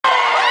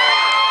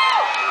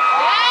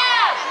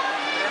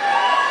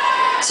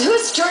So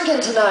who's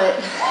drinking tonight?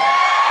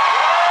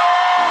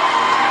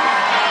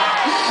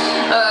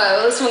 Alright,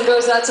 well this one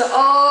goes out to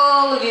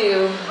all of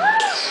you.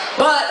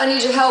 But I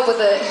need your help with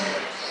it.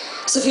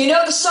 So if you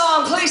know the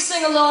song, please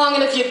sing along,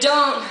 and if you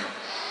don't,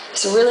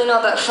 it's really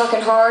not that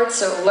fucking hard,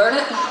 so learn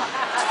it.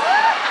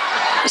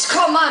 It's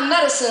called My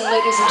Medicine,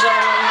 ladies and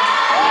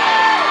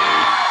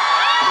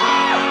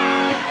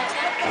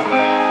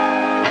gentlemen.